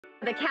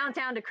The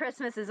countdown to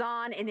Christmas is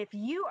on, and if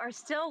you are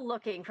still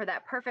looking for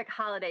that perfect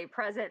holiday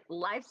present,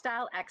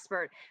 lifestyle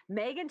expert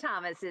Megan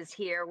Thomas is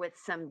here with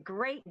some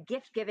great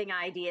gift giving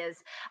ideas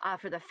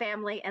for the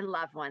family and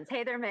loved ones.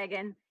 Hey there,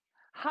 Megan.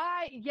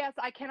 Hi. Yes,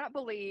 I cannot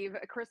believe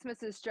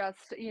Christmas is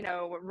just,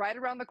 right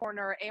around the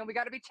corner and we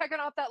got to be checking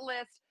off that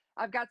list.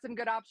 I've got some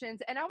good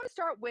options and I want to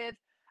start with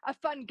a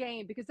fun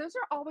game because those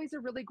are always a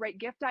really great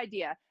gift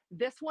idea.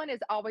 This one is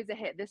always a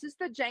hit. This is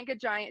the Jenga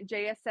Giant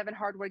JS7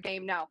 hardware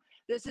game. Now,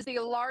 this is the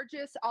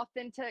largest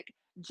authentic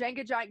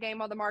Jenga Giant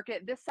game on the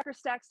market. This sucker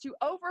stacks to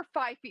over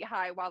 5 feet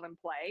high while in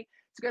play.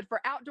 It's good for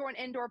outdoor and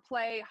indoor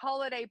play,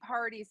 holiday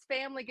parties,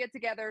 family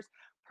get-togethers.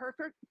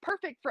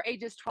 Perfect for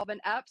ages 12 and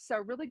up, so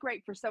really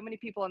great for so many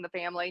people in the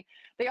family.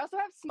 They also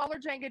have smaller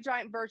Jenga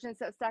Giant versions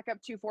that stack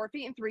up to 4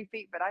 feet and 3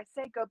 feet, but I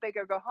say go big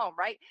or go home,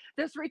 right?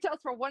 This retails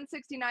for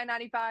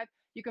 $169.95.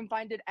 You can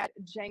find it at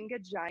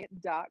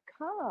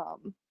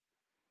jengagiant.com.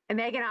 And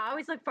Megan, I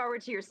always look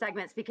forward to your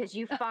segments because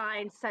you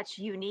find such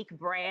unique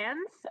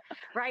brands,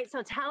 right?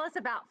 So tell us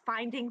about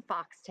Finding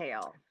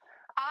Foxtail.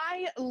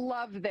 I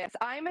love this.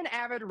 I'm an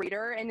avid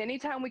reader, and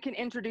anytime we can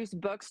introduce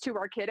books to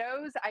our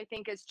kiddos, I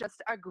think it's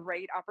just a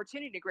great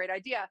opportunity, a great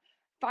idea.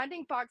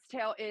 Finding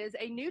Foxtail is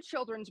a new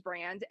children's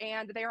brand,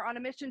 and they are on a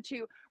mission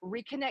to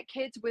reconnect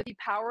kids with the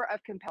power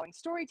of compelling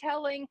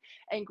storytelling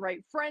and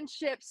great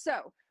friendships.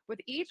 So, with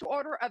each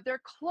order of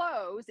their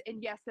clothes,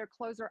 and yes, their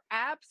clothes are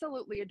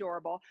absolutely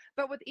adorable,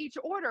 but with each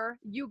order,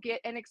 you get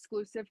an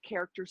exclusive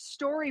character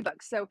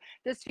storybook. So,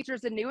 this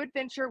features a new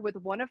adventure with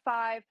one of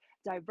five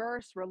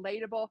diverse,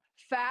 relatable,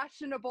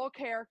 fashionable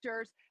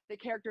characters. The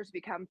characters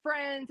become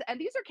friends, and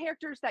these are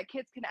characters that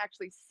kids can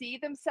actually see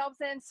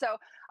themselves in. So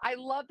I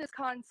love this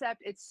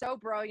concept. It's so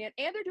brilliant,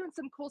 and they're doing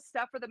some cool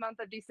stuff for the month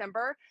of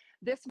December.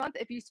 This month,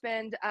 if you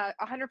spend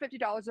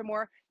 $150 or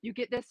more, you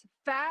get this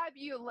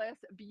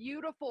fabulous,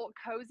 beautiful,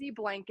 cozy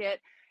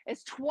blanket.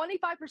 It's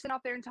 25%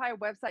 off their entire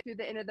website through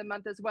the end of the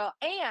month as well.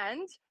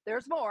 And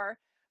there's more.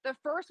 The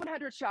first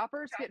 100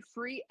 shoppers get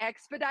free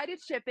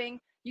expedited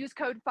shipping. Use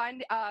code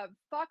find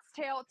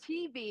Foxtail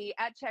TV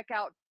at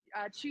checkout.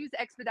 Choose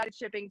expedited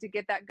shipping to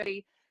get that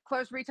goodie.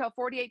 Close retail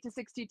 48 to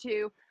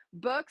 62.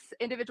 Books,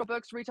 individual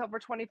books retail for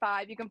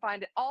 25. You can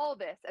find all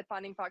this at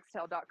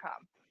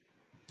findingfoxtail.com.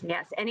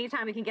 Yes,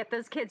 anytime we can get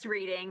those kids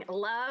reading.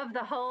 Love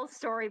the whole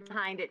story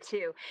behind it,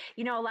 too.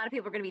 You know, a lot of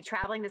people are going to be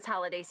traveling this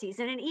holiday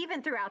season and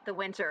even throughout the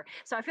winter.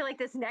 So I feel like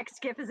this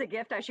next gift is a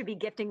gift I should be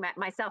gifting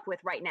myself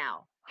with right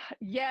now.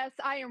 Yes,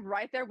 I am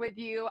right there with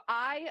you.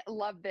 I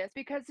love this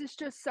because it's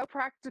just so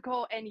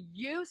practical and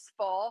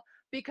useful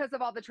because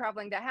of all the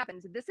traveling that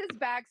happens. This is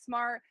Bag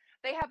Smart.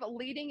 They have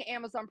leading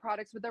Amazon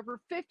products with over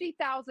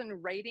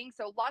 50,000 ratings,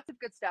 so lots of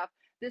good stuff.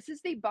 This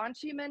is the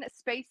Bonchiman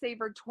Space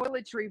Saver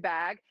toiletry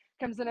bag.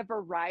 Comes in a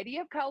variety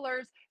of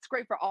colors. It's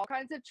great for all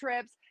kinds of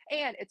trips,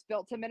 and it's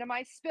built to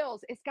minimize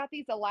spills. It's got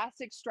these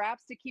elastic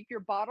straps to keep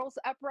your bottles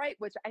upright,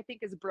 which I think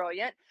is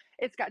brilliant.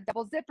 It's got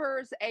double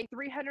zippers, a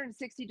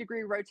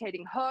 360-degree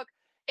rotating hook,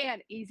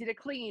 and easy to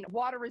clean,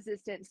 water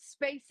resistant,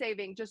 space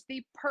saving, just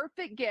the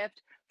perfect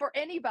gift for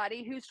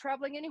anybody who's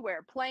traveling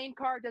anywhere. Plane,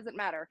 car, doesn't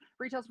matter.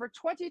 Retails for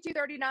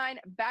 $22.39.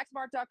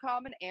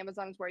 Backsmart.com and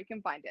Amazon is where you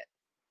can find it.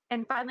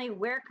 And finally,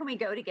 where can we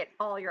go to get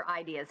all your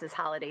ideas this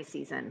holiday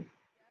season?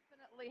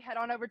 Definitely head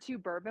on over to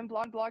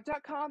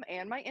bourbonblondeblog.com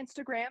and my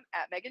Instagram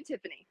at Megan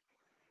Tiffany.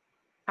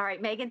 All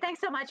right, Megan,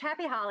 thanks so much.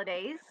 Happy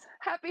holidays.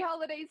 Happy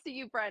holidays to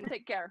you, friend.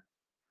 Take care.